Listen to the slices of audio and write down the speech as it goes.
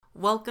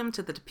Welcome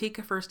to the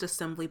Topeka First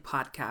Assembly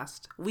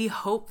podcast. We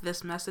hope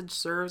this message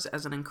serves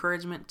as an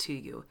encouragement to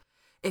you.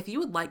 If you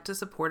would like to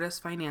support us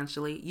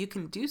financially, you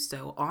can do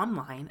so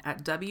online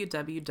at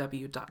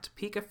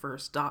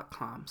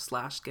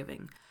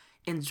www.topekafirst.com/giving.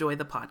 Enjoy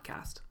the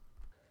podcast.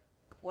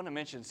 I want to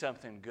mention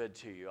something good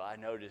to you. I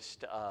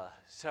noticed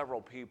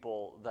several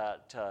people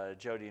that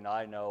Jody and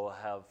I know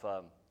have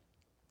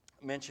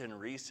mentioned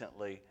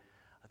recently.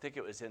 I think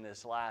it was in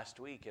this last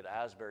week at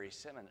Asbury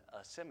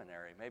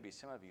Seminary. Maybe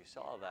some of you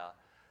saw that,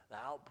 the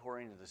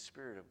outpouring of the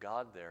Spirit of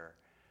God there,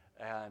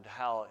 and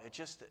how it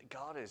just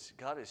God is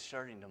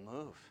starting to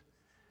move,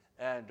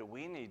 and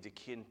we need to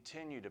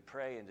continue to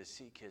pray and to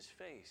seek His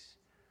face,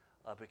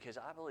 because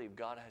I believe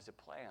God has a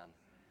plan.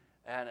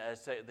 And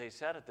as they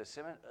said at the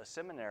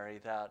seminary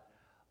that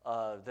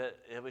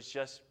it was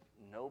just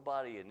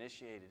nobody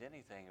initiated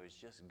anything. It was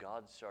just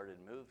God started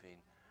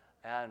moving,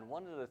 and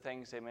one of the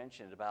things they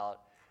mentioned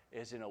about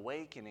is an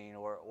awakening,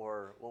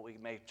 or what we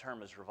may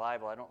term as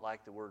revival. I don't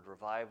like the word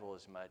revival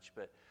as much,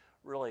 but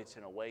really it's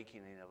an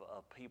awakening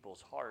of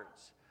people's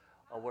hearts,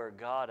 where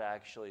God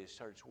actually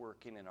starts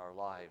working in our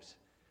lives.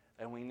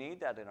 And we need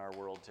that in our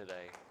world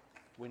today.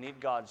 We need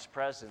God's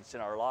presence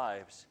in our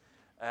lives.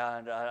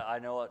 And I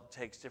know it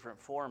takes different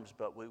forms,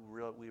 but we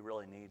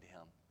really need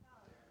Him.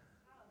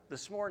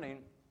 This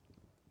morning,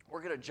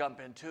 we're going to jump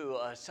into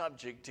a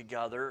subject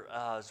together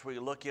as we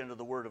look into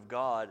the Word of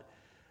God.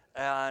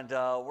 And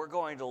we're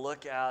going to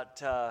look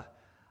at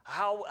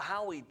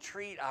how we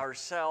treat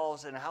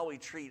ourselves and how we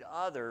treat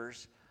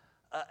others.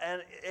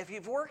 And if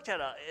you've worked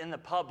in the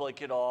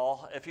public at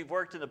all,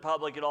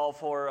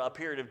 for a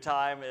period of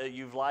time,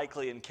 you've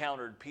likely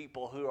encountered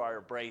people who are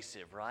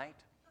abrasive, right?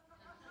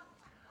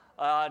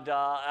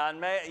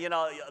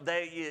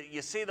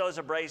 You see those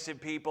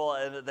abrasive people,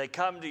 and they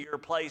come to your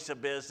place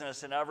of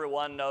business, and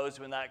everyone knows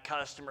when that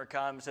customer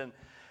comes and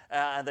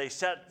they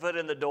set foot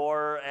in the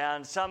door,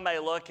 and some may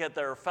look at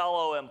their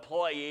fellow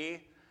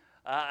employee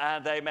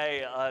and they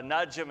may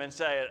nudge him and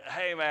say,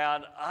 "Hey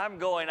man, I'm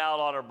going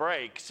out on a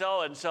break.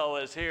 So-and-so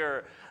is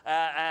here,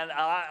 and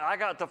I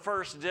got the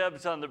first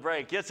dibs on the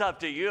break. It's up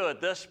to you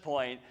at this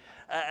point."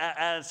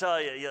 And so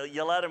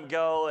you let them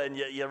go, and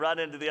you run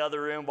into the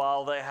other room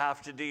while they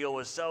have to deal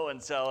with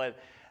so-and-so.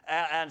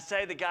 And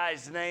say the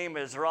guy's name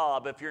is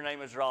Rob. If your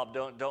name is Rob,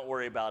 don't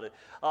worry about it.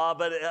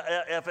 But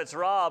if it's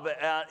Rob,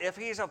 if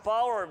he's a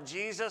follower of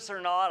Jesus or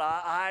not,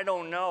 I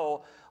don't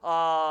know.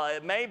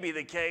 It may be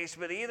the case,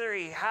 but either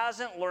he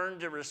hasn't learned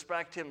to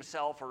respect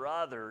himself or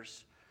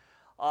others,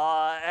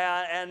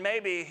 and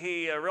maybe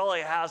he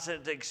really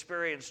hasn't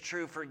experienced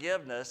true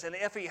forgiveness. And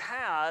if he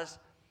has,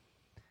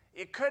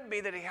 it could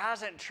be that he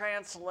hasn't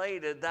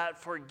translated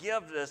that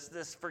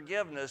this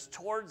forgiveness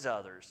towards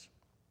others.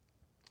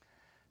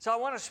 So I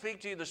want to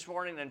speak to you this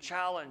morning and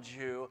challenge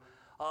you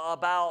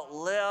about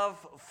live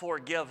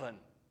forgiven.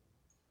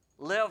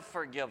 Live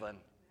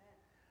forgiven.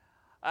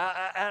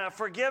 And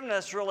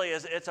forgiveness really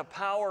it's a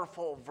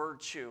powerful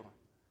virtue.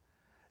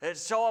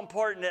 It's so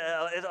important.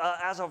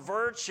 As a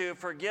virtue,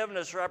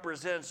 forgiveness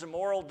represents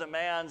moral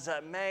demands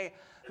that may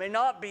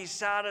not be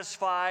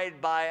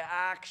satisfied by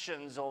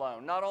actions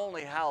alone, not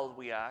only how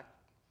we act,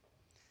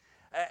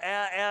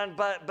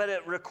 but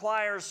it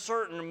requires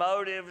certain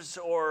motives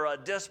or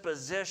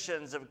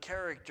dispositions of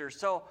character.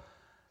 So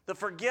the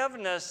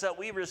forgiveness that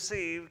we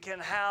receive can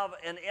have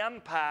an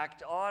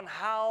impact on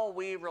how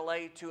we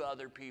relate to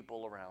other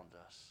people around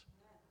us.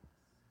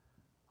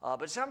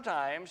 But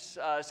sometimes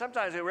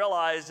we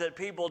realize that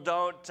people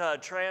don't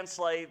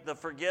translate the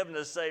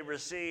forgiveness they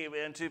receive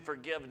into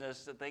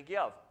forgiveness that they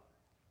give.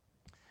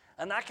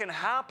 And that can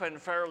happen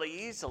fairly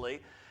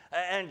easily.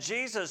 And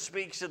Jesus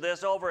speaks to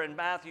this over in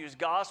Matthew's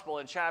Gospel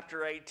in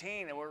chapter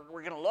 18, and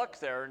we're going to look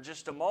there in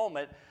just a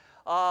moment.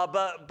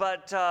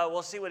 But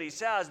we'll see what he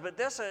says. But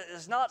this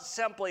is not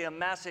simply a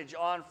message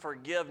on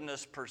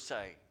forgiveness per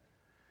se.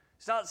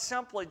 It's not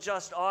simply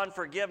just on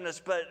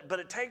forgiveness, but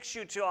it takes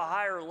you to a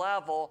higher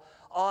level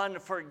on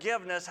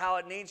forgiveness, how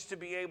it needs to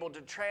be able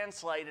to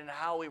translate into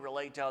how we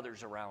relate to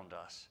others around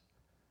us.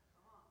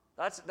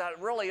 That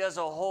really is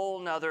a whole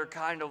nother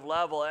kind of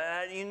level.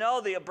 And you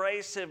know, the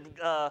abrasive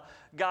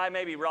guy,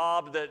 maybe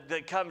Rob,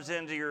 that comes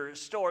into your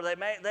store, they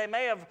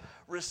may have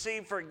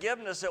received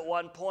forgiveness at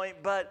one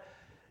point, but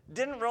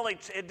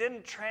it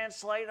didn't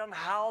translate on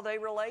how they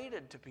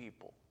related to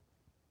people.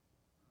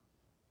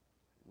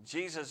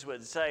 Jesus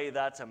would say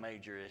that's a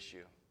major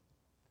issue.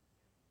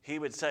 He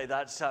would say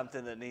that's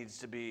something that needs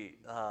to be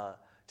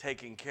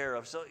taken care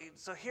of. So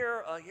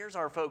here's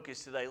our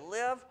focus today.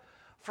 Live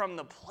from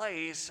the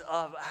place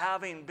of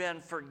having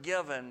been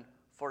forgiven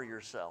for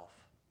yourself.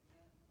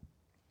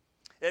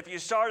 If you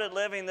started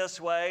living this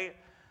way,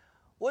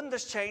 wouldn't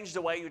this change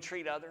the way you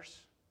treat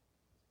others?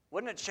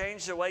 Wouldn't it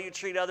change the way you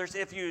treat others?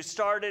 If you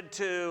started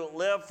to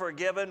live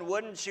forgiven,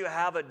 wouldn't you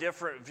have a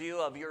different view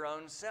of your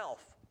own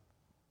self?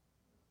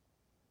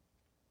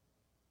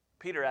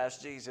 Peter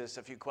asked Jesus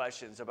a few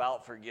questions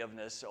about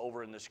forgiveness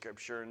over in the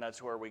scripture, and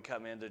that's where we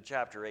come into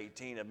chapter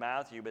 18 of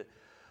Matthew. But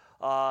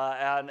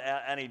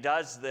and he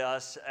does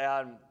this,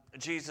 and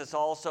Jesus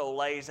also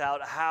lays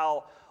out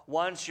how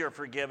once you're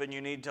forgiven,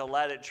 you need to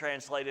let it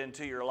translate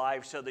into your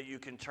life so that you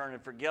can turn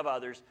and forgive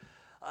others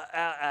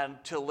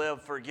and to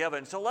live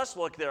forgiven. So let's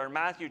look there in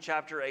Matthew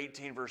chapter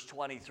 18, verse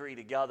 23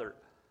 together.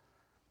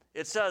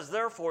 It says,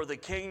 "Therefore the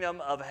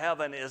kingdom of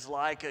heaven is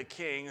like a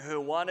king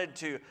who wanted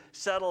to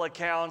settle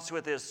accounts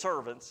with his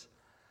servants.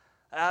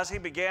 As he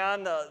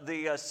began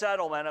the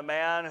settlement, a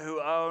man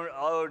who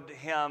owed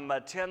him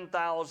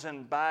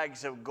 10,000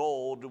 bags of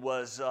gold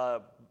was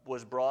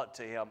brought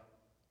to him."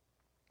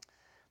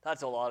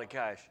 That's a lot of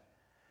cash.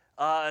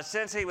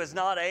 Since he was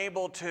not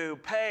able to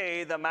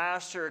pay, the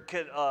master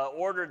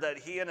ordered that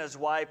he and his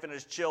wife and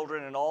his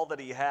children and all that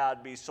he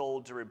had be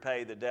sold to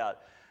repay the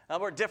debt. Now,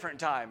 we're different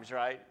times,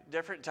 right?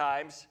 Different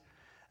times.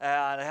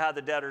 And I had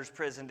the debtor's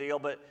prison deal.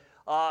 But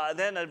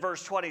then in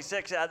verse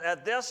 26,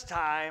 at this,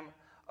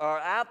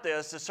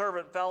 the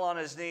servant fell on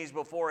his knees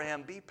before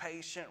him. "Be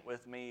patient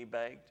with me," he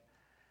begged,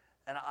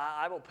 "and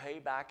I will pay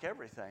back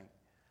everything."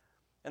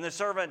 And the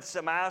servant's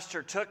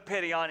master took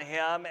pity on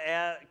him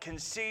and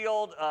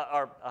concealed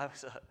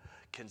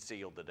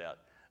the debt.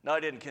 No,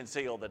 he didn't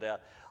conceal the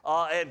debt.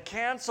 And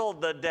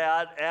canceled the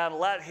debt and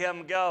let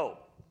him go.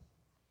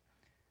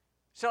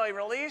 So he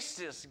released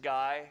this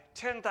guy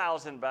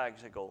 10,000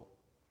 bags of gold.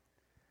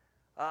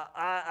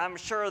 I'm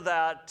sure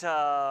that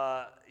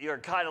you're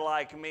kind of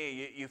like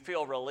me. You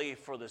feel relief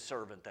for the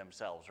servant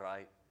themselves,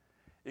 right?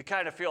 You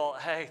kind of feel,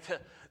 hey,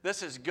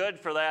 this is good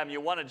for them.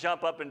 You want to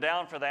jump up and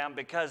down for them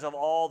because of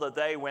all that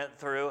they went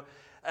through.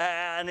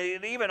 And he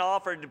even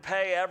offered to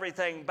pay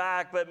everything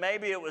back, but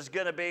maybe it was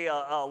going to be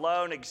a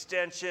loan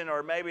extension,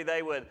 or maybe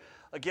they would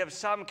make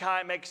some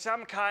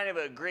kind of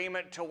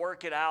agreement to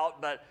work it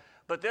out.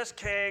 But this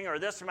king or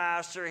this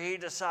master, he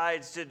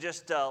decides to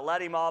just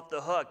let him off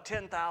the hook.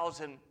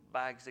 10,000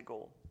 bags of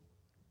gold.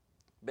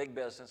 Big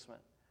businessman.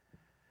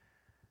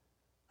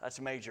 That's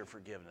major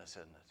forgiveness,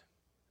 isn't it?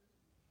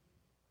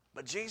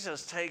 But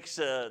Jesus takes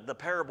the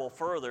parable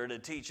further to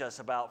teach us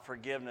about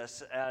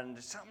forgiveness, and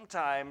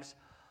sometimes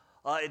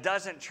it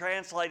doesn't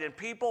translate, and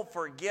people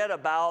forget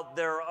about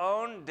their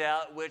own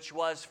debt which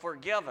was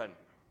forgiven.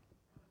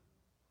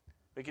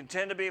 We can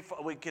tend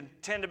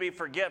to be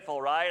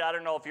forgetful, right? I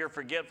don't know if you're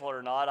forgetful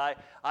or not.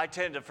 I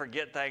tend to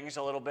forget things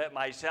a little bit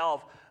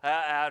myself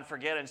and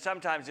forget, and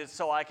sometimes it's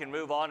so I can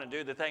move on and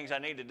do the things I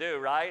need to do,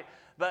 right?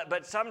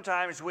 But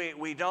sometimes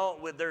we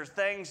don't. There's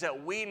things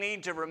that we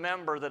need to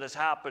remember that has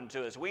happened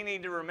to us. We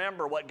need to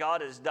remember what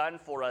God has done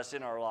for us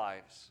in our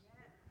lives.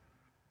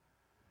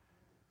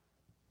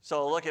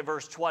 So look at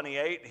verse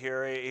 28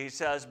 here. He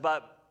says,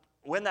 "But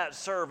when that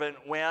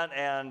servant went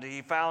and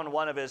he found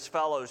one of his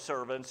fellow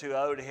servants who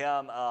owed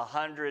him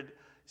 100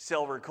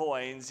 silver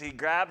coins, he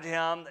grabbed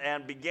him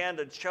and began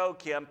to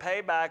choke him.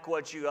 'Pay back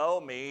what you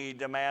owe me,' he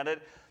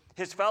demanded.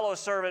 His fellow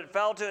servant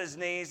fell to his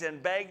knees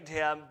and begged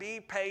him,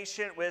 'Be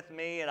patient with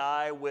me and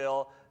I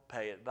will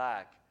pay it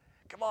back.'"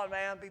 Come on,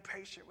 man, be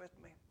patient with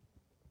me.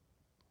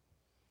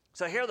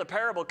 So here the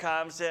parable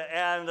comes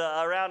and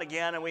around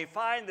again, and we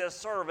find this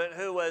servant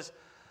who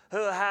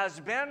has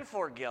been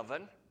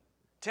forgiven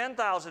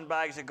 10,000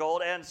 bags of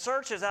gold, and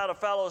searches out a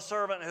fellow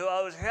servant who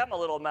owes him a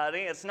little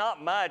money. It's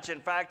not much. In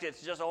fact,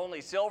 it's just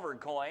only silver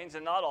coins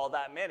and not all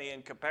that many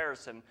in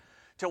comparison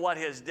to what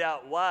his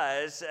debt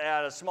was,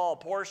 at a small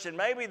portion.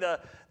 Maybe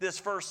this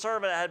first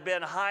servant had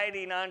been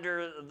hiding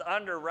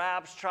under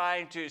wraps,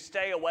 trying to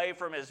stay away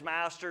from his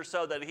master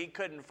so that he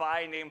couldn't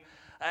find him,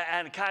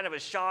 and kind of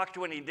was shocked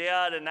when he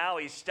did, and now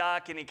he's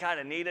stuck, and he kind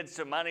of needed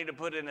some money to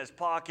put in his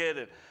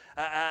pocket,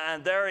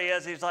 and there he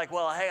is. He's like,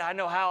 "Well, hey, I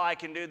know how I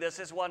can do this.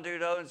 This one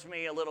dude owes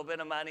me a little bit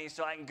of money,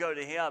 so I can go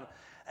to him."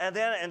 And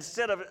then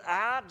instead of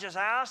just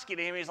asking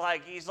him, he's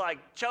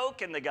like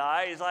choking the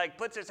guy. He's like,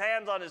 puts his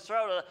hands on his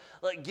throat,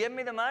 like, "Give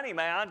me the money,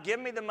 man. Give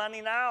me the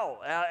money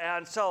now."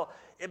 And so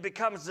it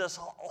becomes this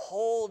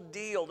whole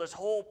deal, this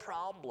whole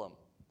problem.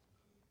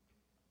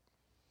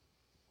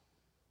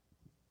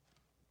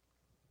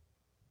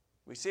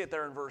 We see it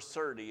there in verse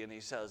 30, and he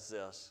says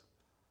this,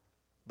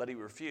 "But he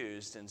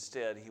refused.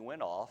 Instead, he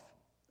went off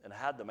and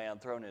had the man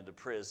thrown into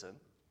prison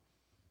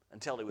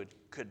until he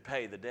could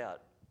pay the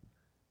debt."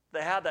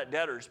 They had that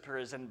debtor's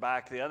prison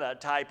back then, that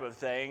type of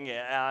thing,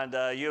 and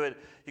you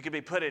could be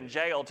put in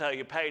jail till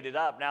you paid it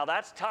up. Now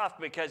that's tough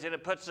because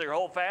it puts their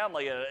whole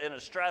family in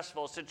a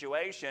stressful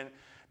situation,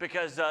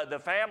 because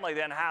the family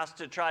then has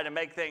to try to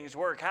make things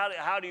work.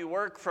 How do you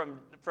work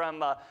from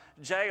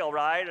jail,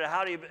 right? Or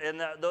how do you in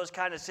those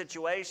kind of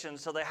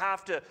situations? So they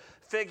have to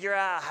figure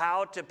out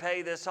how to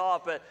pay this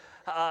off. But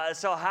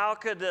so how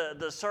could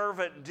the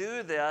servant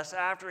do this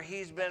after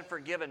he's been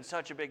forgiven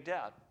such a big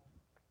debt?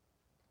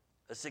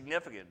 A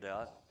significant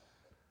debt.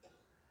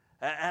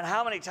 And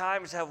how many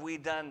times have we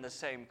done the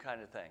same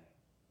kind of thing?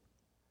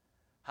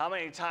 How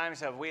many times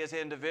have we as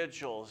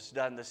individuals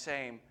done the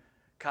same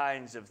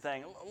kinds of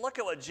thing? Look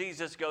at what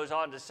Jesus goes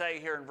on to say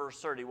here in verse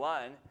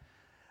 31.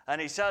 And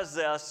he says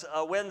this,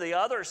 when the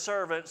other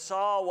servants,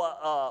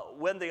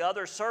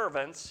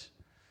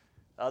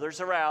 others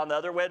around, the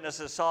other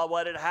witnesses saw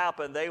what had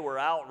happened, they were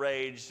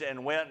outraged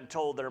and went and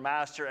told their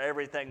master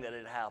everything that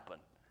had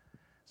happened.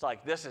 It's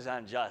like, this is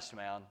unjust,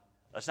 man.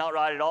 That's not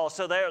right at all.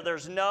 So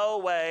there's no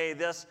way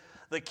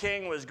the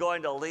king was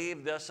going to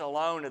leave this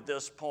alone at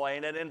this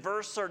point. And in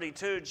verse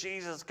 32,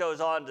 Jesus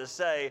goes on to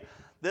say,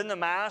 then the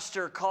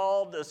master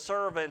called the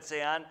servants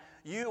in.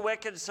 You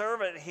wicked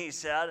servant, he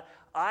said,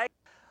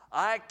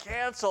 I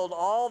canceled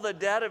all the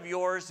debt of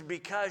yours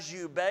because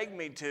you begged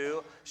me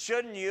to.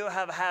 Shouldn't you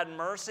have had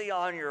mercy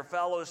on your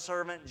fellow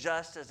servant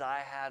just as I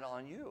had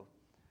on you?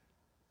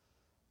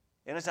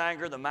 In his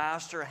anger, the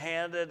master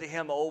handed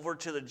him over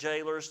to the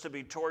jailers to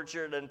be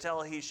tortured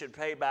until he should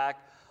pay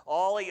back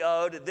all he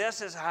owed.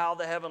 This is how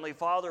the Heavenly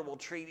Father will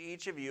treat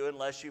each of you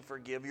unless you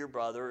forgive your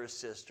brother or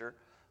sister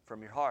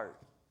from your heart.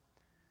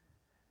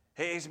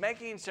 He's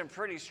making some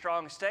pretty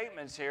strong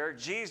statements here.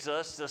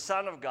 Jesus, the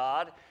Son of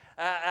God,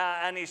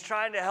 and he's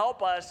trying to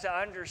help us to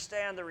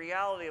understand the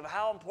reality of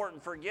how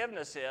important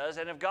forgiveness is.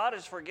 And if God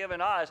has forgiven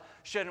us,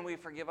 shouldn't we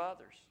forgive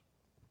others?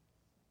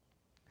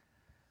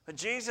 But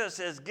Jesus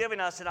is giving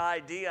us an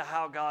idea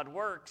how God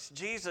works.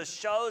 Jesus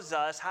shows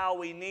us how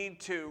we need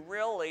to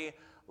really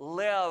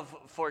live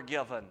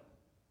forgiven.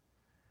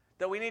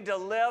 That we need to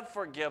live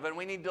forgiven.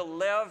 We need to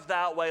live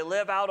that way,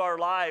 live out our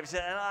lives.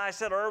 And I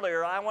said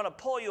earlier, I want to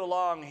pull you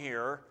along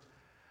here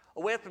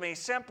with me,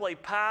 simply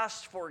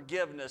past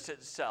forgiveness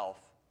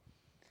itself.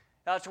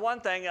 Now, it's one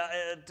thing,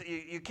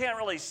 you can't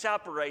really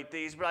separate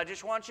these, but I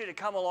just want you to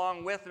come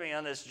along with me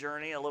on this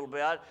journey a little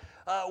bit.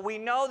 We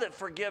know that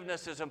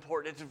forgiveness is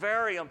important. It's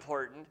very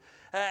important,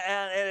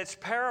 and it's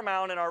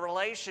paramount in our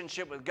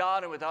relationship with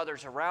God and with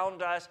others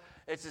around us.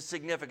 It's a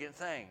significant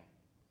thing.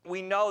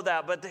 We know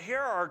that, but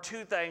here are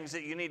two things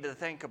that you need to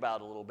think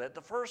about a little bit.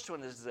 The first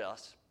one is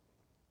this.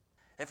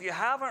 If you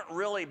haven't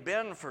really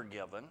been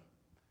forgiven,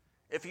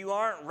 if you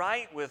aren't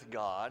right with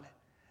God,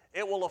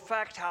 it will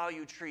affect how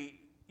you treat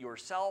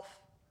yourself,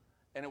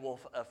 and it will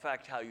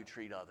affect how you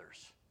treat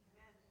others.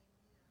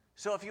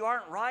 So if you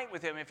aren't right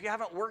with Him, if you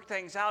haven't worked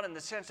things out in the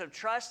sense of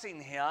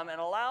trusting Him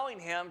and allowing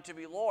Him to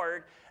be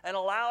Lord and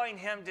allowing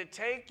Him to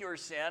take your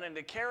sin and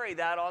to carry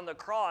that on the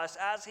cross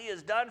as He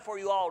has done for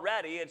you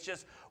already, it's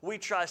just we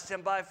trust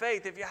Him by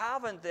faith. If you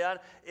haven't, then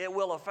it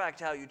will affect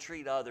how you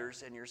treat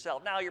others and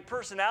yourself. Now, your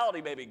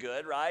personality may be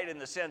good, right, in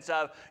the sense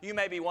of you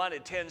may be one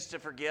that tends to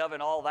forgive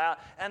and all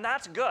that, and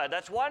that's good.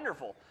 That's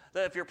wonderful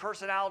that if your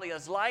personality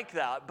is like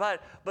that.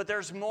 But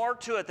there's more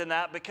to it than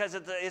that because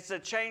it's a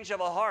change of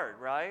a heart,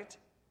 right?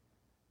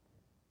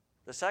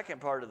 The second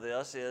part of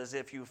this is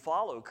if you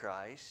follow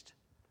Christ,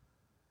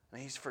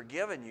 and He's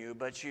forgiven you,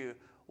 but you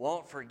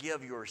won't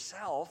forgive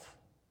yourself,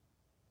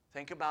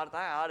 think about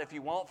that. If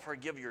you won't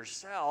forgive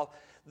yourself,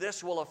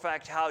 this will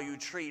affect how you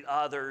treat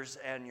others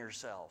and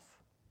yourself.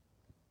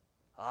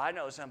 I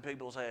know some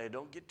people say, hey,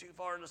 don't get too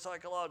far into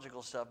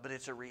psychological stuff, but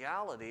it's a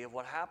reality of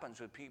what happens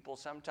with people.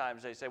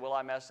 Sometimes they say, well,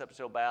 I messed up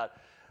so bad,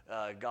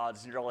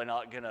 God's really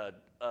not going to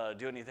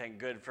do anything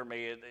good for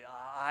me.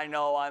 I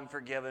know I'm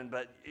forgiven,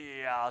 but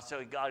yeah,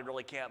 so God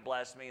really can't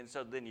bless me. And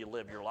so then you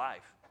live your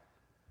life.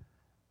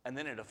 And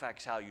then it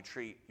affects how you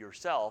treat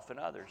yourself and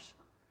others.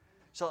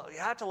 So you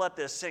have to let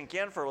this sink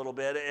in for a little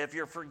bit. If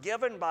you're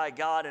forgiven by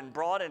God and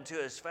brought into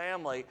His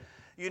family,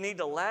 you need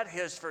to let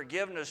His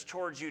forgiveness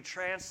towards you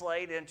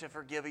translate into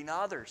forgiving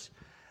others.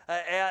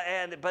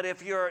 But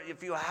if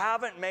you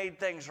haven't made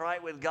things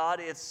right with God,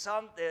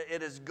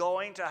 it is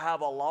going to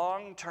have a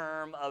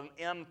long-term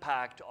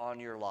impact on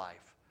your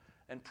life,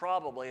 and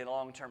probably a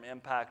long-term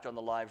impact on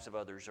the lives of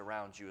others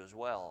around you as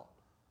well.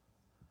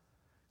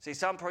 See,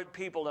 some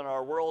people in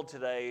our world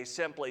today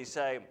simply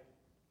say,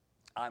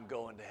 I'm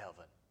going to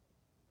heaven.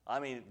 I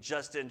mean,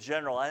 just in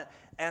general,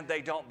 and they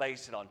don't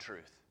base it on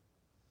truth.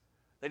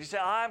 They just say,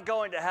 I'm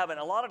going to heaven.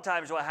 A lot of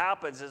times what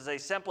happens is they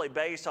simply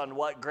base on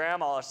what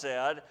grandma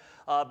said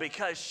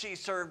because she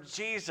served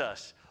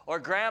Jesus, or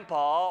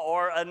grandpa,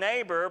 or a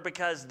neighbor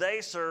because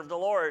they served the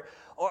Lord.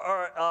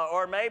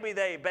 Or maybe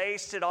they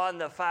based it on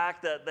the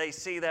fact that they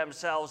see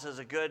themselves as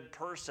a good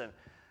person.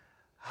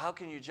 How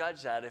can you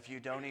judge that if you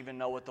don't even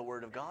know what the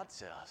Word of God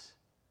says?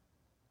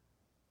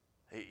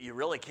 You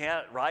really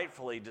can't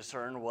rightfully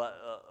discern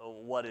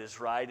what is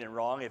right and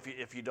wrong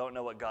if you don't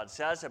know what God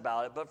says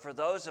about it. But for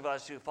those of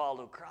us who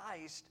follow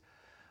Christ,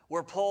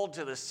 we're pulled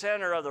to the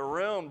center of the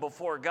room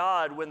before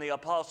God when the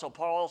Apostle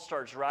Paul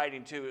starts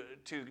writing to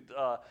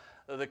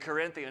the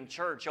Corinthian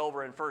church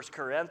over in 1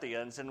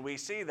 Corinthians. And we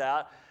see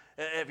that,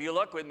 if you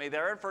look with me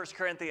there in 1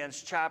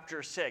 Corinthians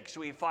chapter 6,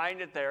 we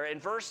find it there. In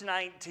verse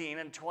 19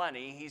 and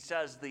 20, he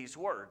says these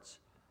words.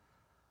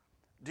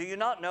 Do you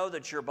not know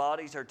that your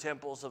bodies are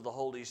temples of the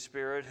Holy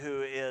Spirit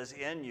who is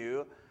in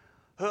you,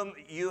 whom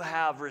you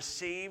have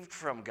received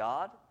from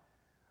God?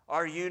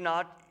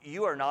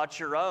 You are not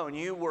your own.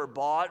 You were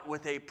bought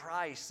with a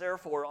price.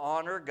 Therefore,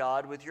 honor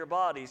God with your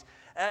bodies.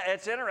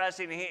 It's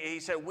interesting. He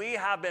said, we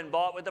have been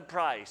bought with a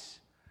price.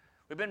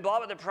 We've been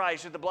bought with a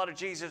price with the blood of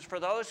Jesus.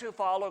 For those who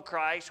follow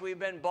Christ, we've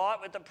been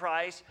bought with a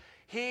price.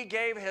 He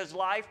gave His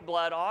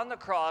lifeblood on the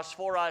cross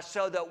for us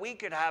so that we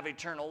could have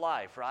eternal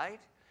life,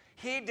 right?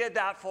 He did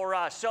that for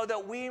us so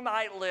that we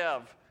might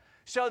live,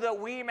 so that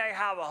we may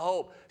have a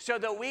hope, so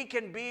that we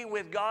can be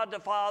with God the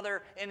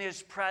Father in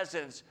His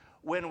presence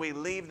when we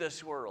leave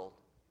this world.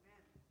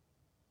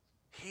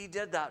 He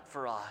did that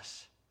for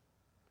us.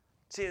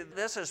 See,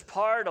 this is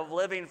part of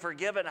living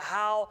forgiven.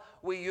 How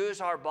we use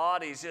our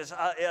bodies is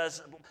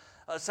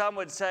some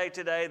would say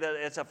today that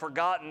it's a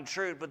forgotten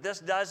truth, but this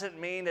doesn't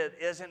mean it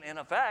isn't in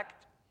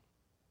effect.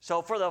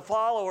 So for the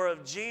follower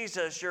of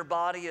Jesus, your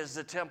body is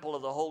the temple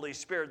of the Holy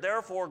Spirit.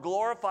 Therefore,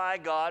 glorify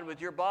God with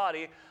your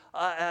body,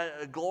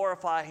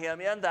 glorify Him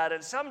in that.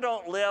 And some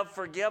don't live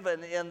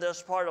forgiven in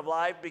this part of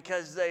life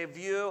because they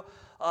view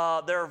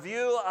their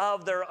view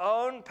of their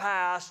own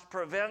past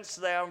prevents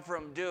them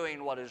from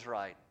doing what is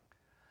right.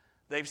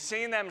 They've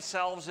seen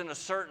themselves in a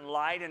certain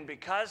light, and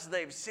because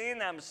they've seen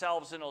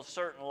themselves in a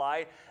certain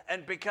light,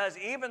 and because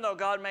even though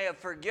God may have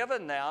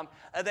forgiven them,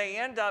 they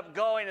end up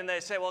going and they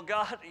say, well,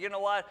 God, you know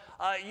what?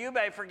 You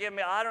may forgive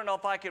me. I don't know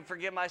if I can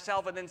forgive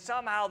myself. And then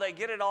somehow they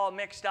get it all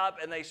mixed up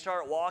and they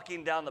start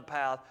walking down the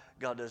path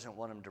God doesn't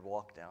want them to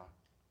walk down.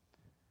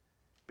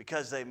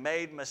 Because they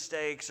made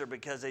mistakes or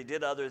because they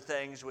did other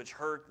things which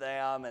hurt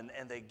them, and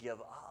they give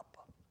up.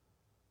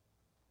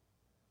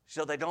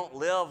 So they don't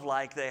live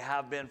like they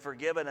have been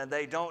forgiven, and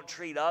they don't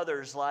treat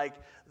others like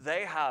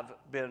they have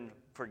been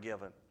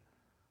forgiven.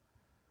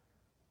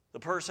 The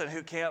person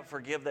who can't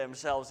forgive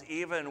themselves,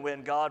 even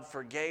when God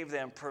forgave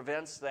them,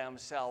 prevents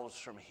themselves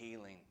from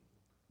healing.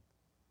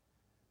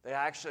 They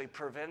actually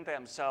prevent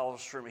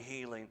themselves from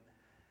healing.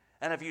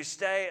 And if you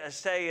stay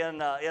in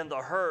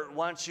the hurt,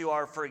 once you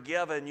are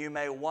forgiven, you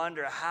may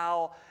wonder,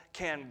 how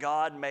can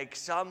God make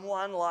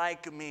someone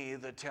like me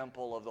the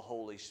temple of the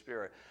Holy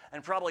Spirit?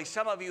 And probably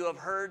some of you have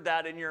heard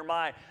that in your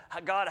mind.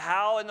 God,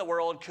 how in the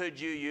world could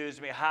you use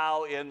me?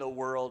 How in the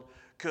world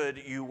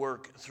could you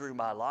work through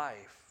my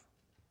life?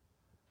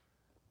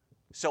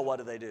 So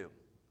what do?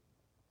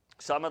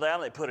 Some of them,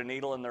 they put a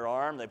needle in their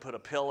arm, they put a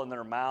pill in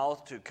their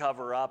mouth to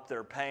cover up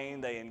their pain.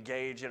 They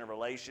engage in a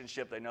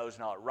relationship they know is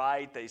not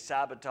right. They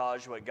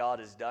sabotage what God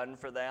has done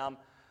for them.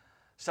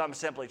 Some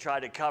simply try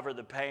to cover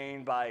the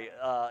pain by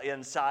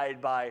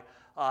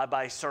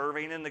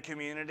serving in the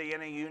community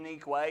in a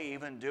unique way,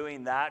 even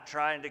doing that,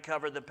 trying to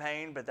cover the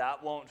pain, but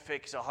that won't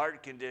fix a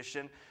heart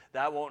condition.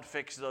 That won't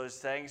fix those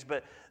things.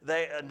 But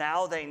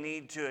now they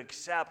need to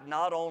accept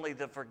not only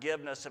the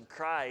forgiveness of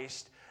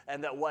Christ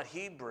and that what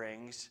He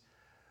brings,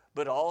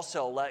 but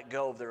also let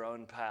go of their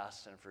own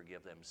past and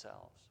forgive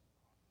themselves.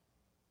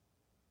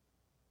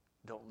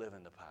 Don't live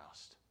in the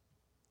past.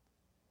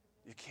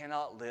 You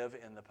cannot live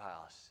in the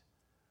past.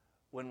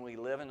 When we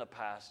live in the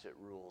past, it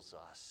rules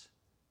us.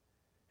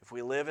 If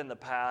we live in the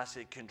past,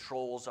 it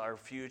controls our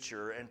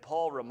future. And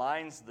Paul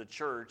reminds the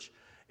church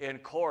in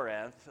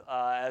Corinth,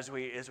 as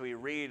we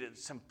read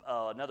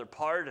another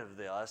part of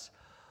this,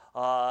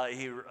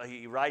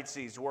 he writes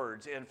these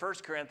words. In 1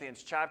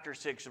 Corinthians chapter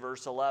 6,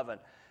 verse 11,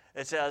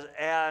 it says,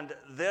 and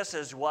this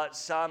is what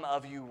some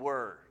of you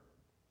were.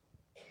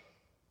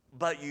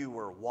 But you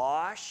were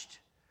washed,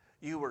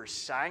 you were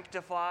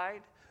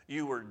sanctified,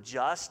 you were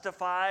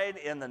justified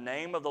in the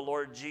name of the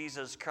Lord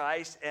Jesus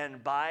Christ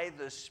and by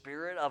the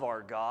Spirit of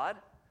our God.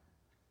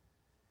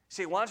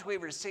 See, once we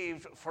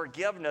received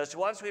forgiveness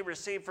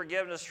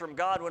from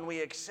God, when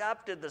we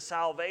accepted the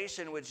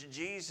salvation which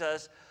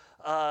Jesus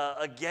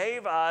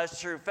gave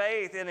us through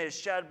faith in His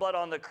shed blood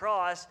on the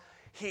cross,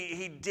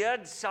 He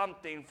did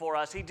something for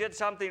us. He did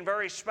something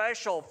very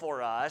special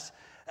for us.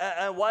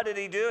 And what did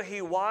He do?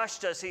 He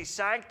washed us. He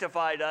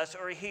sanctified us,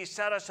 or He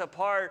set us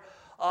apart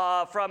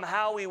from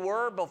how we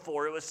were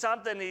before. It was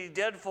something He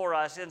did for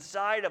us,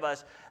 inside of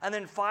us. And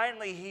then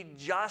finally, He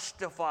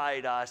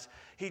justified us.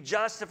 He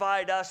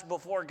justified us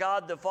before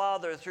God the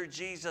Father through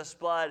Jesus'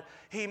 blood.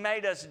 He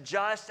made us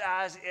just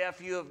as if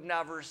you have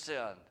never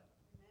sinned.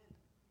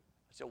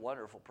 It's a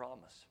wonderful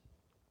promise.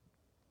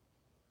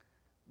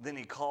 Then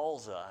He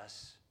calls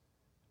us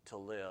to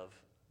live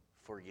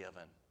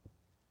forgiven.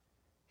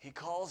 He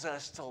calls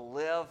us to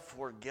live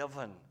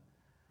forgiven.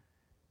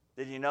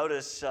 Did you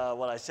notice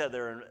what He said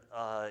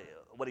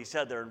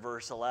there in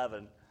verse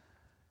 11?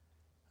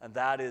 And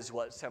that is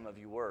what some of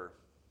you were.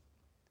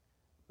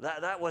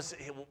 That was,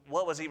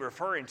 what was He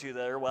referring to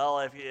there? Well,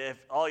 if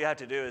all you have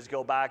to do is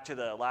go back to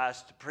the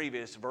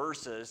previous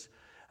verses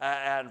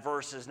and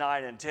verses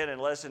 9 and 10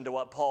 and listen to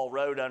what Paul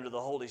wrote under the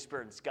Holy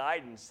Spirit's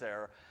guidance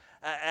there.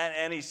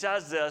 And he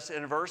says this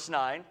in verse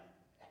 9.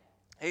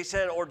 He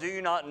said, or do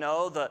you not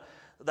know that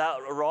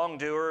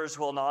wrongdoers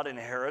will not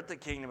inherit the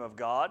kingdom of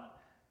God?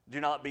 Do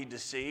not be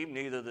deceived,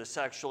 neither the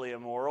sexually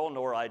immoral,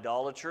 nor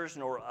idolaters,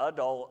 nor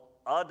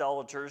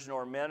idolaters,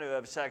 nor men who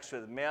have sex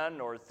with men,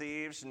 nor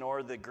thieves,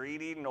 nor the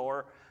greedy,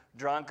 nor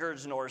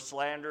drunkards, nor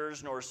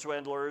slanderers, nor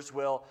swindlers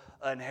will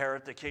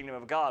inherit the kingdom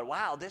of God.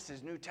 Wow, this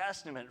is New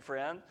Testament,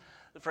 friends.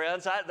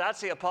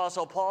 That's the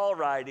Apostle Paul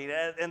writing.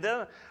 And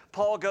then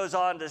Paul goes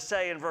on to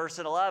say in verse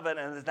 11,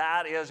 and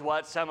that is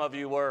what some of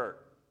you were.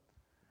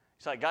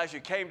 It's like, guys, you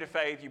came to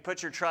faith, you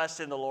put your trust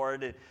in the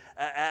Lord,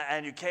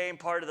 and you became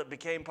part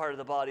of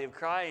the body of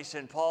Christ.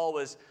 And Paul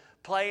was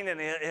plain in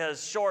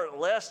his short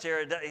list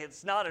here.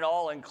 It's not an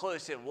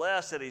all-inclusive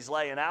list that he's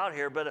laying out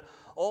here, but it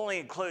only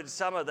includes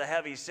some of the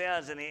heavy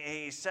sins. And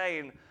he's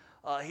saying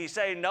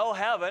no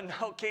heaven,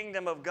 no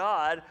kingdom of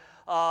God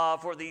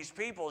for these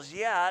peoples.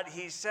 Yet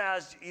he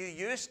says, you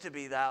used to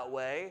be that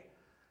way,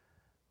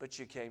 but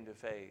you came to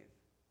faith.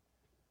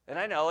 And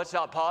I know it's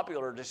not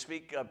popular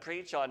to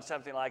preach on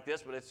something like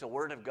this, but it's the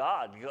Word of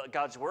God.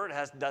 God's Word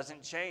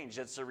doesn't change.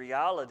 It's a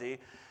reality.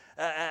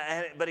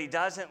 But He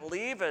doesn't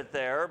leave it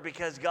there,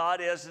 because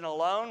God isn't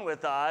alone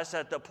with us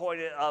at the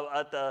point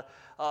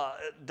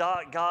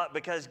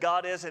because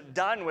God isn't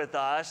done with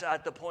us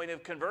at the point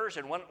of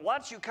conversion.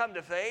 Once you come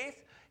to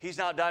faith, He's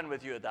not done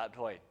with you at that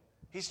point.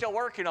 He's still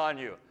working on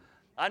you.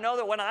 I know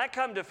that when I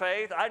come to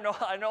faith, I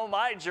know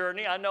my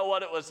journey. I know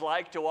what it was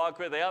like to walk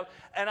with Him.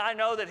 And I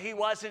know that He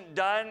wasn't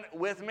done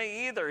with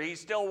me either. He's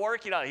still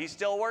working on it. He's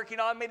still working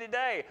on me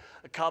today.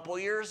 A couple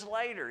years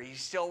later,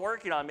 He's still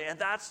working on me. And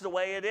that's the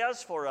way it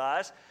is for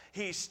us.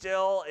 He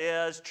still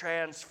is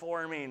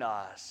transforming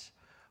us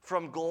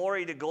from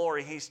glory to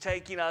glory. He's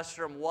taking us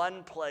from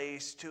one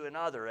place to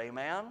another.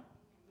 Amen?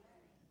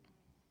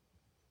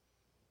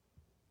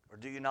 Or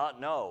do you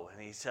not know?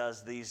 And He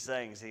says these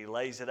things. He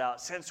lays it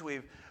out. Since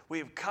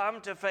we've come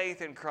to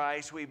faith in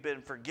Christ, we've been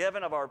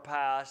forgiven of our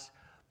past,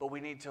 but we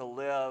need to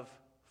live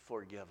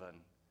forgiven.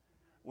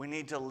 We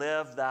need to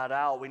live that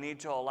out. We need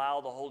to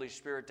allow the Holy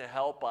Spirit to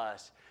help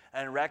us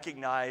and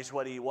recognize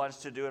what He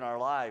wants to do in our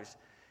lives.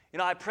 You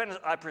know, I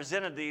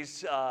presented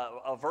these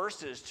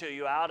verses to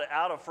you out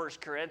of 1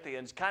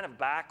 Corinthians kind of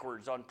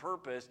backwards on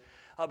purpose,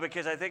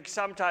 because I think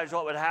sometimes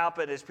what would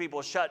happen is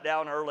people shut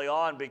down early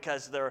on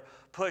because they're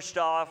pushed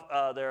off,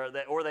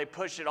 or they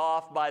push it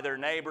off by their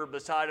neighbor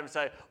beside them and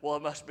say, well,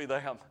 it must be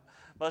them.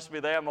 Must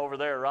be them over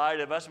there, right?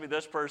 It must be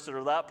this person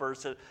or that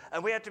person.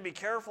 And we have to be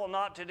careful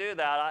not to do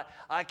that.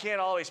 I can't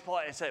always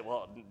point and say,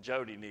 well,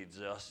 Jody needs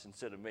this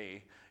instead of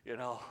me, you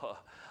know.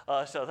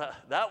 So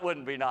that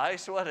wouldn't be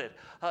nice, would it?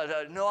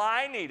 No,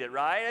 I need it,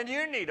 right? And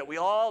you need it. We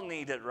all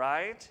need it,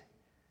 right?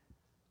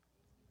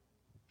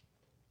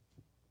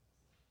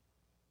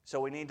 So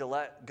we need to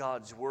let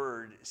God's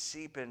Word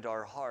seep into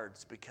our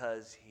hearts,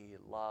 because He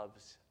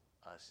loves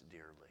us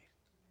dearly.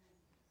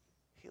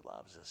 He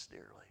loves us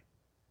dearly.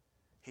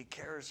 He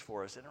cares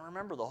for us. And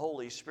remember, the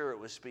Holy Spirit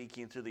was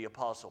speaking through the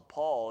Apostle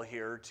Paul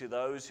here to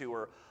those who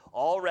were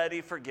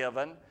already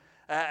forgiven,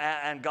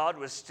 and God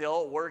was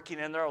still working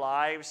in their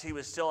lives. He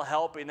was still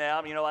helping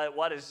them. You know,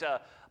 what is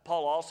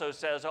Paul also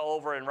says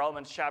over in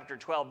Romans chapter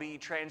 12, be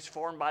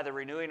transformed by the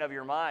renewing of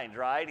your mind,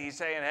 right? He's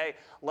saying, hey,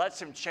 let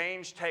some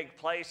change take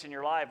place in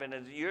your life.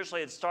 And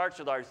usually it starts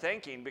with our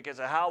thinking, because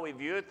of how we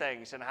view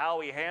things and how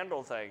we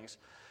handle things.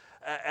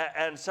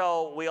 And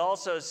so we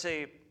also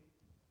see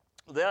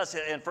this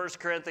in 1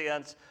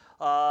 Corinthians.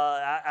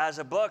 As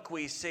a book,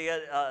 we see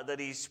it that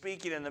he's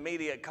speaking in the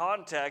immediate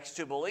context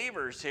to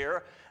believers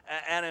here.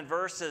 And in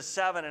verses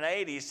 7 and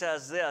 8, he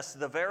says this,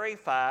 the very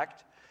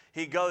fact,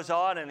 he goes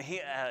on and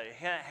he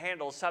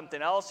handles something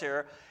else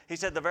here. He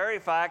said, the very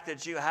fact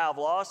that you have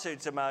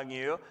lawsuits among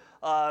you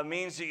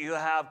means that you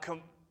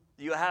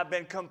have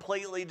been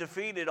completely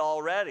defeated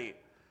already.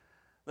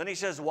 Then he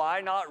says,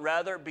 why not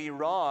rather be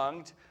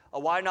wronged?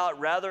 Why not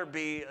rather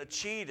be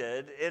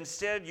cheated?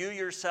 Instead, you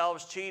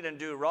yourselves cheat and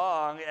do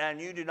wrong,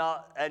 and you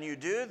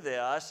do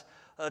this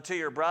to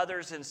your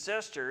brothers and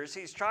sisters.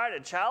 He's trying to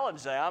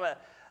challenge them.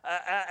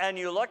 And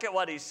you look at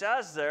what he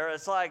says there,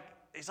 it's like,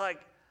 he's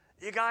like,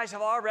 you guys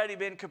have already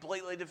been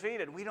completely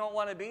defeated. We don't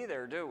want to be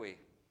there, do we?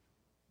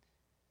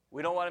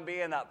 We don't want to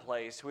be in that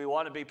place. We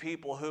want to be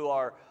people who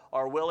are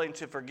willing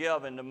to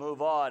forgive and to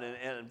move on.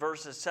 And in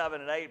verses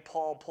 7 and 8,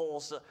 Paul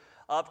pulls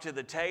up to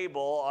the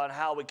table on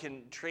how we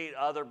can treat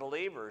other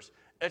believers.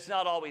 It's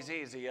not always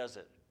easy, is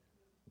it?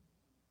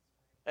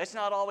 It's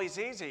not always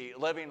easy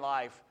living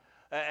life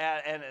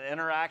and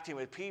interacting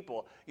with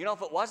people. You know,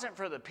 if it wasn't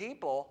for the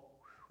people,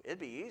 it'd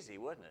be easy,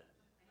 wouldn't it?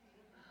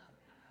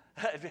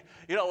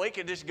 You know, we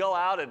could just go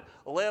out and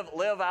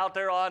live out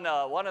there on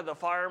one of the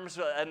farms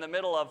in the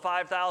middle of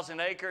 5,000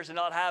 acres and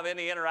not have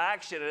any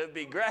interaction. It'd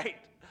be great.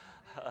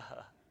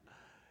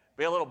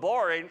 Be a little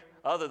boring,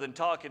 other than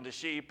talking to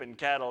sheep and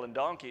cattle and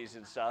donkeys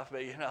and stuff.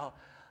 But you know,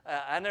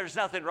 and there's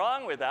nothing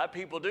wrong with that.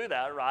 People do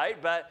that,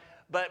 right? But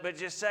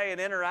just saying,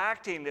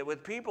 interacting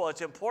with people,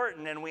 it's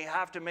important, and we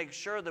have to make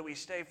sure that we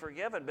stay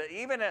forgiven. But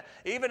even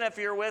if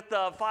you're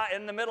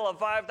in the middle of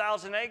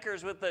 5,000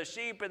 acres with the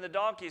sheep and the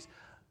donkeys,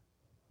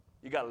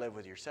 you got to live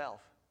with yourself,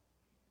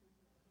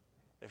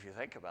 if you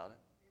think about it.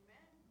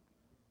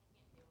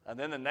 And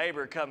then the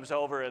neighbor comes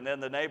over, and then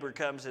the neighbor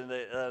comes in,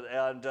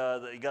 and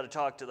you got to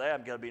talk to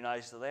them. Got to be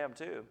nice to them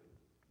too.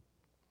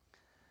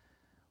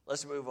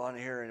 Let's move on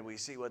here, and we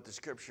see what the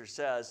Scripture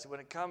says. When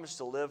it comes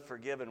to live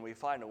forgiven, we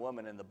find a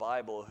woman in the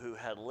Bible who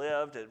had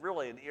lived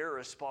really an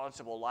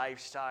irresponsible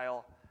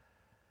lifestyle,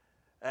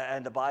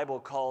 and the Bible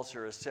calls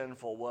her a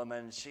sinful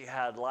woman. She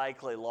had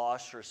likely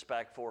lost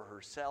respect for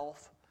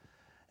herself,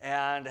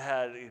 and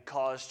had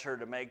caused her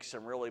to make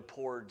some really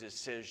poor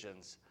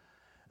decisions.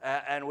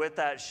 And with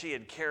that, she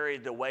had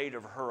carried the weight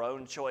of her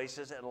own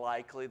choices and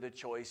likely the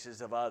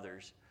choices of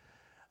others.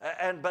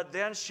 But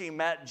then she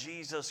met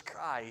Jesus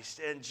Christ,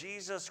 and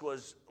Jesus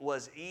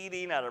was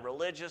eating at a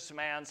religious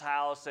man's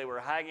house. They were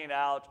hanging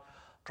out,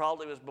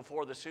 probably was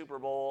before the Super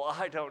Bowl,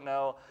 I don't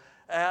know.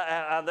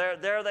 And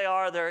there they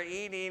are, they're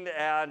eating,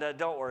 and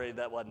don't worry,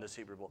 that wasn't the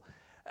Super Bowl.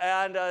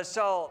 And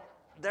so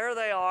there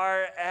they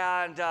are,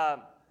 and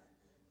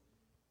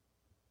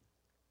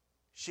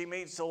she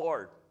meets the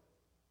Lord.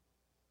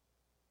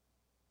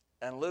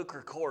 And Luke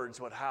records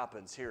what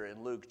happens here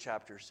in Luke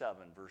chapter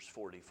 7, verse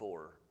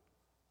 44.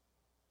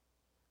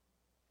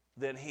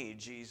 Then he,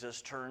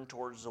 Jesus, turned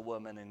towards the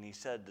woman and he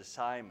said to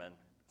Simon,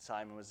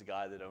 Simon was the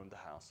guy that owned the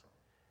house.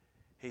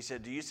 He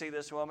said, do you see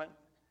this woman?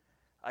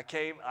 I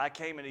came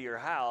into your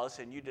house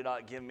and you did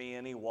not give me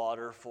any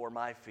water for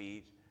my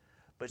feet,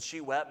 but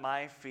she wet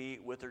my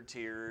feet with her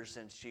tears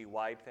and she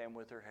wiped them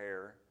with her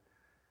hair.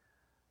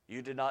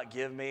 You did not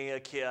give me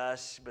a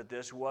kiss, but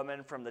this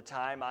woman from the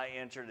time I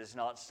entered has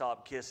not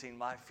stopped kissing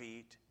my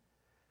feet.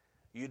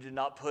 You did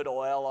not put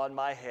oil on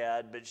my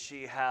head, but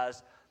she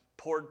has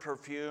poured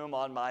perfume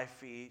on my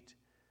feet.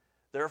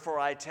 Therefore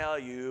I tell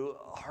you,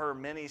 her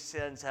many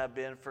sins have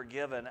been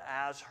forgiven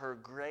as her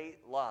great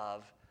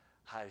love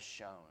has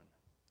shown.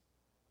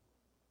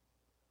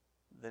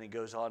 Then he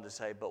goes on to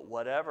say, but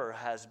whatever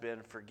has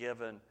been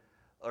forgiven,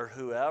 or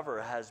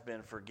whoever has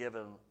been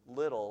forgiven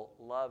little,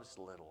 loves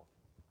little.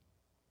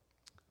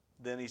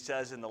 Then he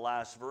says in the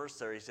last verse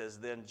there, he says,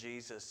 then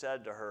Jesus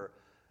said to her,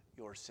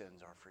 your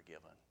sins are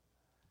forgiven.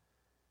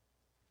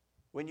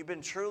 When you've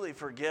been truly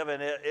forgiven,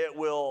 it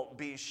will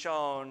be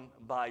shown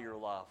by your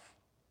love.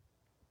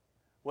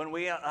 When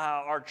we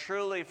are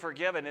truly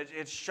forgiven,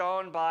 it's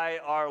shown by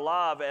our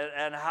love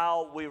and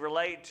how we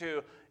relate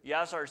to,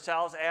 yes,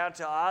 ourselves and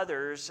to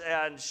others.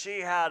 And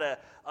she had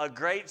a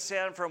great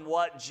sin from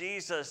what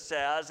Jesus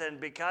says, and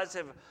because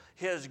of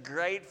his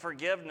great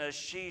forgiveness,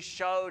 she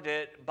showed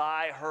it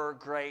by her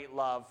great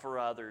love for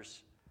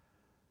others.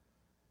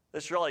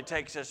 This really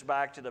takes us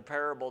back to the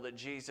parable that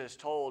Jesus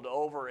told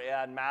over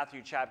in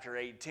Matthew chapter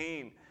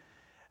 18.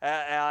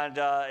 And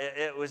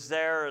it was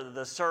there,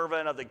 the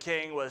servant of the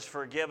king was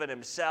forgiven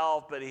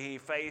himself, but he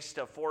faced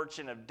a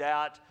fortune of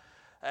debt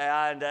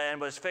and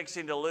was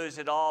fixing to lose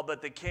it all.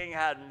 But the king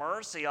had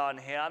mercy on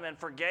him and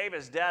forgave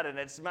his debt. And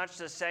it's much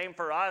the same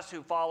for us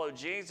who follow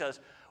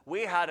Jesus.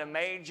 We had a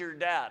major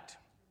debt.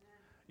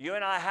 You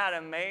and I had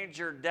a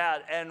major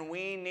debt, and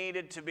we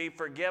needed to be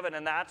forgiven,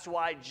 and that's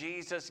why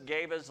Jesus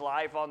gave his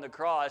life on the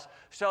cross,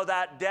 so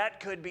that debt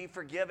could be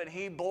forgiven.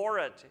 He bore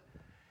it.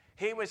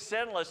 He was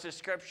sinless, as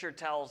Scripture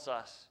tells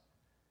us,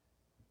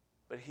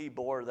 but he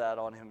bore that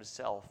on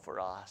himself for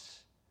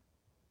us.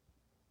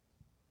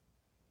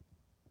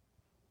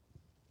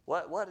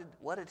 What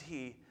did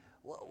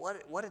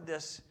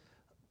this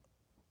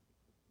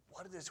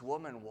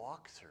woman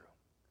walk through?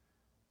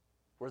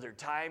 Were there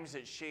times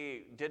that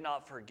she did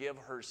not forgive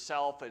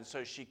herself, and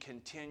so she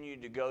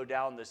continued to go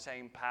down the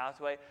same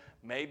pathway?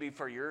 Maybe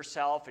for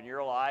yourself in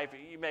your life,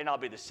 you may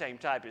not be the same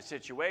type of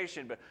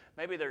situation, but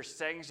maybe there's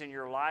things in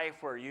your life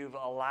where you've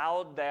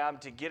allowed them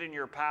to get in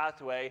your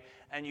pathway,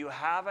 and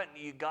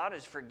God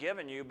has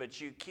forgiven you, but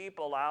you keep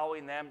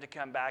allowing them to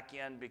come back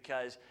in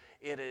because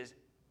you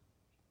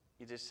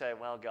just say,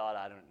 well, God,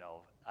 I don't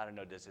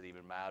know, does it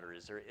even matter?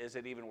 Is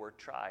it even worth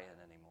trying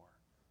anymore?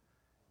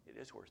 It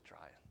is worth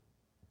trying.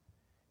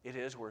 It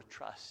is worth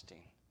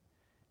trusting.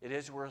 It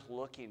is worth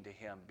looking to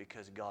him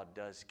because God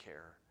does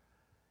care.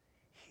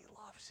 He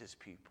loves his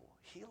people.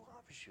 He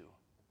loves you.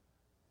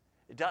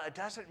 It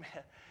doesn't,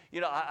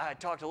 I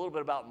talked a little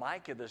bit about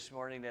Micah this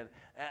morning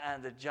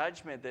and the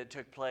judgment that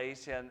took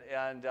place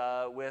and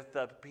with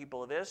the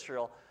people of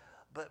Israel.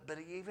 But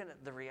even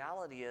the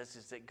reality is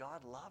that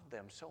God loved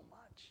them so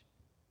much.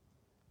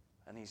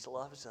 And he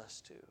loves us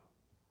too.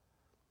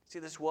 See,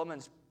 this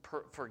woman's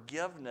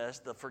forgiveness,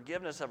 the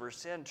forgiveness of her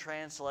sin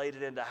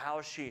translated into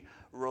how she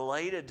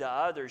related to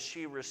others.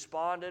 She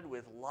responded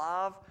with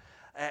love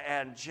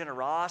and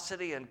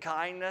generosity and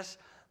kindness.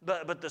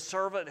 But the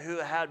servant who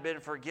had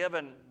been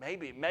forgiven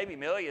maybe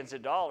millions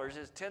of dollars,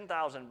 is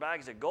 10,000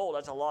 bags of gold,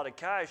 that's a lot of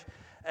cash.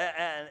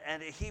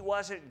 And he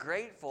wasn't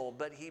grateful,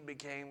 but he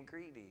became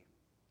greedy.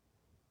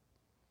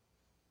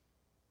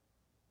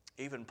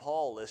 Even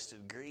Paul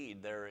listed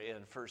greed there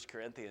in 1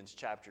 Corinthians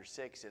chapter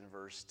 6 in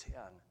verse 10.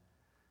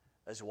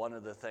 As one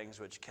of the things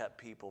which kept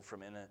people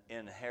from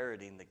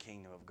inheriting the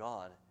kingdom of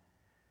God.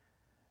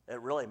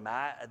 It really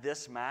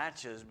this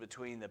matches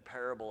between the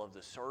parable of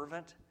the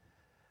servant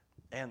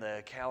and the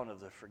account of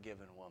the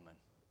forgiven woman.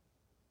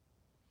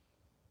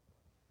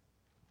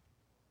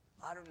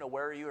 I don't know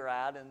where you're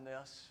at in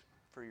this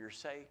for your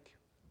sake.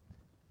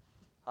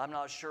 I'm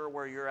not sure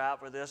where you're at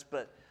for this,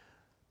 but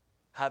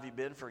have you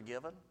been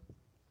forgiven?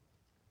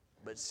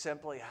 But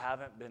simply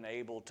haven't been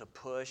able to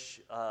push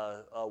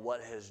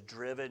what has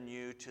driven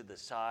you to the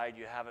side.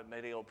 You haven't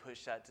been able to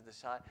push that to the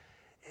side.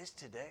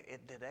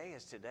 Today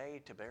is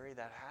today to bury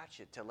that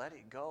hatchet, to let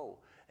it go,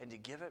 and to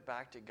give it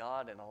back to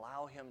God and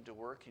allow him to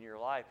work in your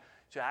life,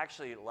 to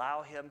actually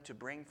allow him to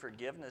bring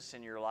forgiveness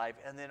in your life,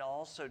 and then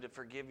also to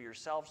forgive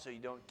yourself so you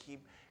don't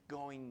keep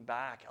going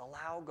back.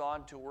 Allow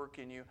God to work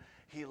in you.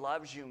 He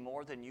loves you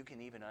more than you can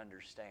even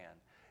understand.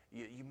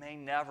 You may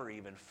never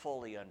even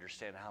fully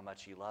understand how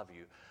much He loves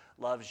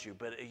you,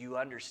 but you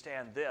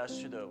understand this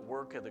through the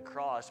work of the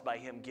cross, by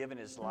Him giving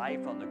His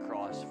life on the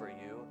cross for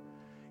you.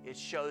 It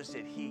shows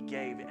that He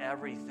gave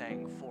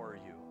everything for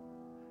you.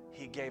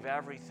 He gave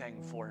everything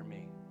for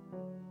me.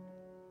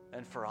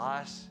 And for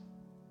us,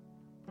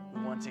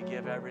 we want to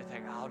give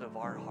everything out of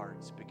our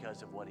hearts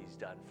because of what He's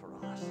done for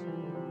us.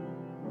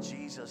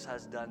 Jesus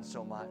has done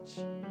so much.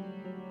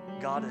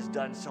 God has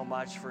done so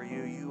much for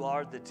you. You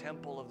are the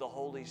temple of the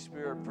Holy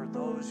Spirit. For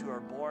those who are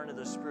born of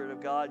the Spirit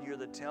of God, you're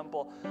the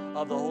temple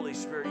of the Holy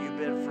Spirit. You've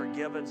been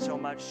forgiven so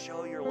much.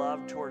 Show your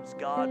love towards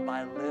God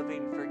by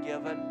living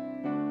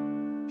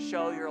forgiven.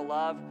 Show your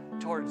love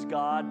towards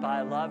God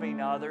by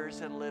loving others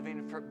and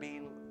living for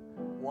being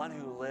one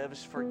who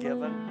lives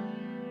forgiven.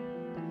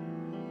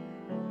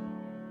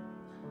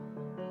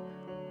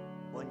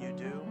 When you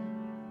do,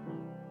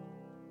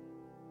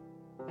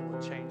 it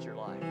will change your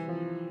life.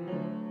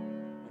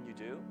 When you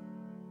do,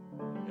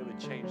 it would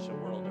change the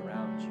world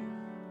around you.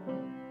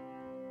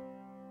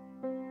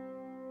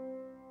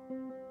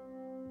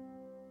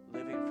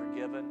 Living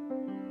forgiven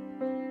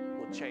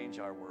will change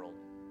our world.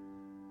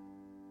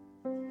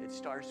 It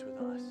starts with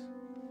us.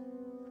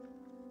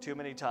 Too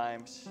many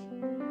times,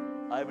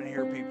 I even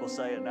hear people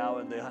say it now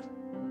and then.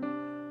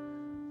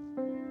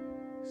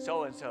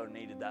 So-and-so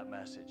needed that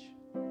message.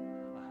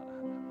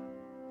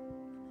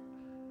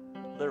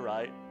 They're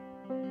right.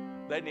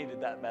 They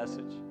needed that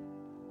message.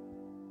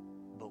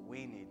 But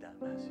we need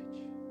that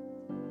message.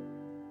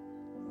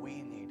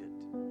 We need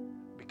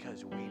it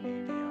because we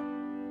need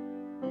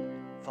Him.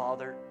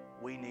 Father,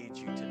 we need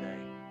You today.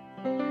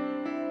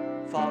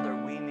 Father,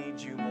 we need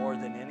You more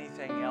than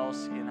anything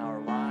else in our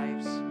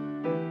lives.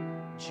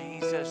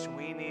 Jesus,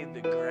 we need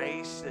the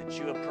grace that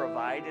You have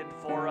provided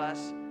for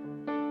us.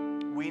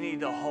 We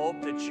need the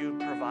hope that You've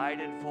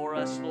provided for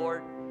us,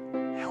 Lord.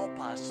 Help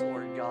us,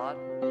 Lord God,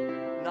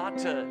 not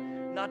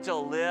to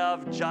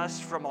live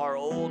just from our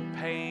old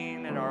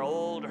pain and our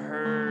old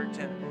hurt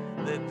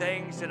and the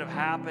things that have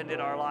happened in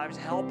our lives.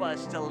 Help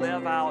us to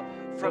live out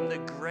from the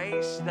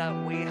grace that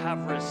we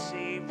have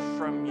received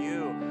from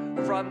You,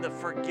 from the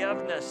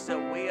forgiveness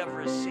that we have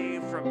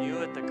received from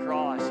You at the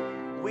cross.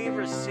 We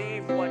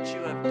receive what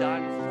You have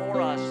done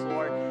for us,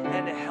 Lord,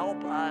 and to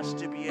help us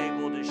to be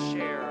able to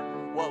share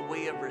what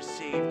we have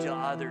received to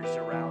others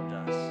around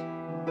us.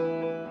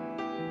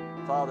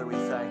 Father, we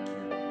thank You.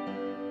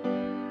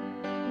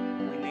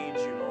 We need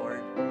You,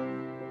 Lord.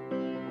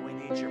 We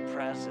need Your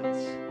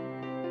presence.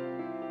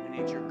 We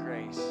need Your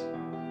grace.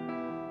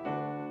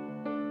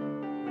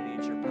 We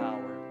need Your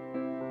power.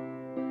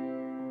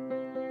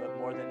 But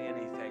more than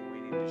anything, we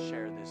need to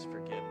share this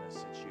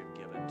forgiveness that You've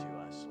given to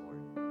us,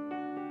 Lord.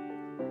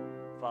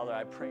 Father,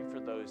 I pray for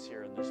those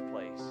here in this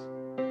place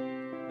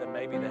that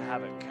maybe they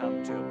haven't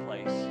come to a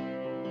place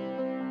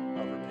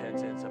of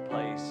repentance, a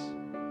place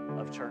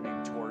of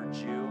turning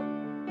towards You.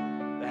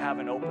 They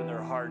haven't opened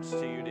their hearts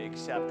to You to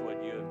accept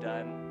what You have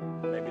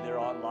done. Maybe they're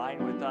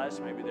online with us,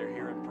 maybe they're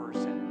here in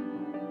person,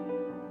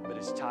 but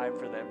it's time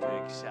for them to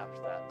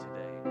accept that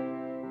today.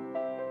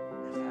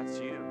 If that's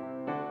you,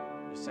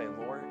 just say,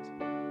 Lord,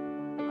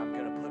 I'm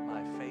going to put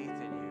my faith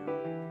in You.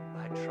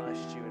 I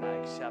trust You and I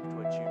accept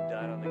what You've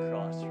done on the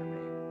cross for me.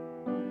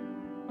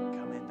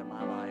 Come into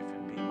my life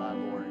and be my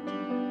Lord.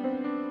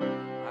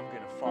 I'm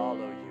going to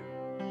follow You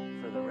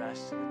for the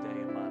rest of the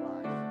day of my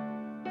life.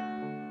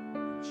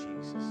 In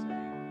Jesus' name.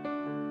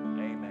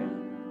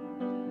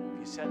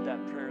 Said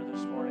that prayer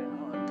this morning,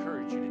 I'll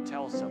encourage you to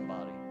tell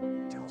somebody.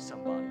 Tell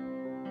somebody.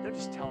 Don't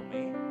just tell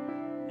me.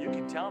 You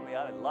can tell me.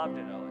 I'd love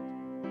to know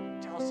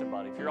it. Tell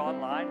somebody. If you're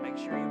online, make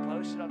sure you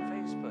post it on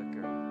Facebook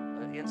or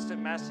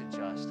instant message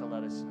us to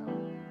let us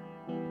know.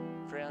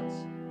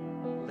 Friends,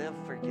 live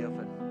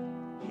forgiven.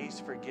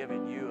 He's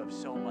forgiven you of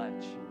so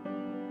much.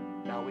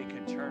 Now we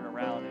can turn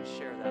around and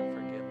share that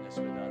forgiveness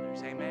with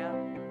others.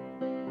 Amen.